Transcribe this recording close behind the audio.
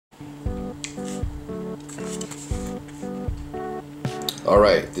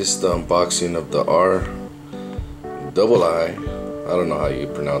Alright, this is the unboxing of the R double I don't know how you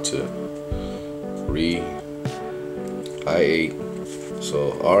pronounce it, i8.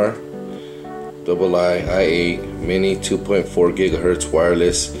 So R double i8 mini 2.4 gigahertz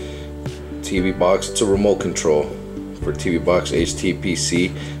wireless TV box. It's a remote control for TV box,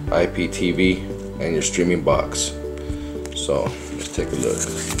 HTPC, IPTV, and your streaming box. So let's take a look.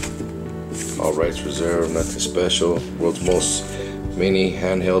 All rights reserved, nothing special. World's most mini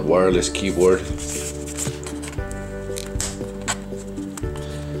handheld wireless keyboard. Let's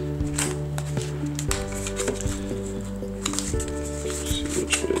see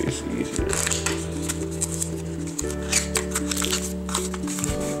which way is easier.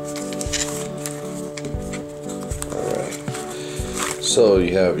 Alright, so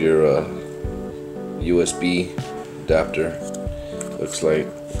you have your USB adapter. Looks like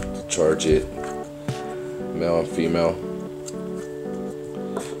to charge it, male and female.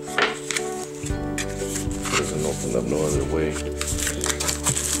 Doesn't open up no other way.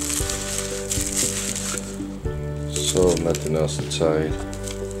 So nothing else inside.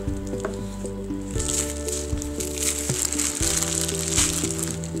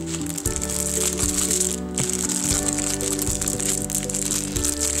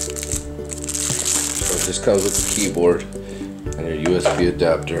 So it just comes with the keyboard and your USB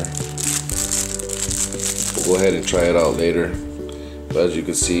adapter. We'll go ahead and try it out later. But as you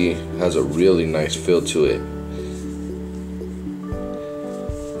can see, it has a really nice feel to it.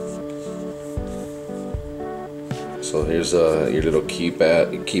 So here's your little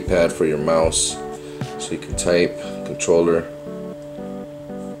keypad for your mouse, so you can type, controller,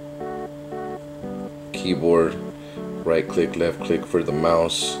 keyboard, right click, left click for the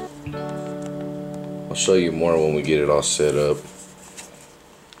mouse. I'll show you more when we get it all set up.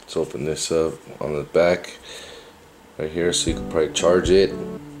 Let's open this up. On the back right here, so you can probably charge it,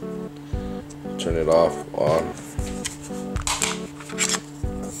 turn it off, on.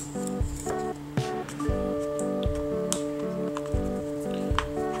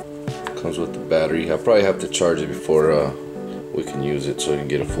 Comes with the battery. I probably have to charge it before we can use it, so you can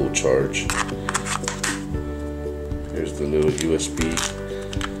get a full charge. Here's the little USB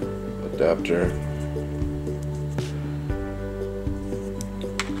adapter.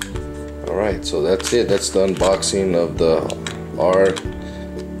 Alright, so that's it. That's the unboxing of the R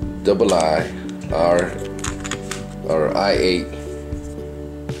i8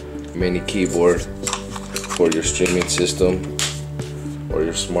 mini keyboard for your streaming system or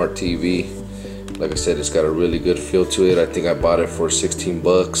your smart TV. Like I said, it's got a really good feel to it. I think I bought it for 16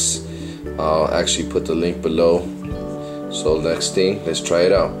 bucks. I'll actually put the link below. So next thing, let's try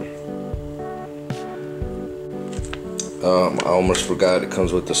it out. I almost forgot, it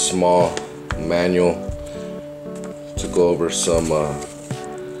comes with a small manual to go over some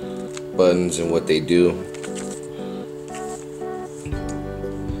buttons and what they do.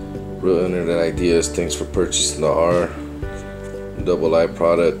 Real internet ideas. Thanks for purchasing the R double I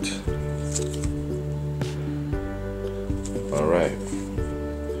product. Alright,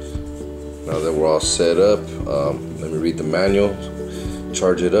 now that we're all set up, let me read the manual,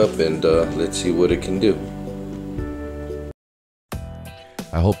 charge it up, and let's see what it can do.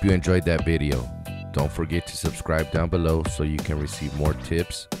 I hope you enjoyed that video. Don't forget to subscribe down below so you can receive more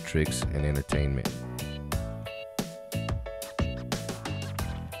tips, tricks, and entertainment.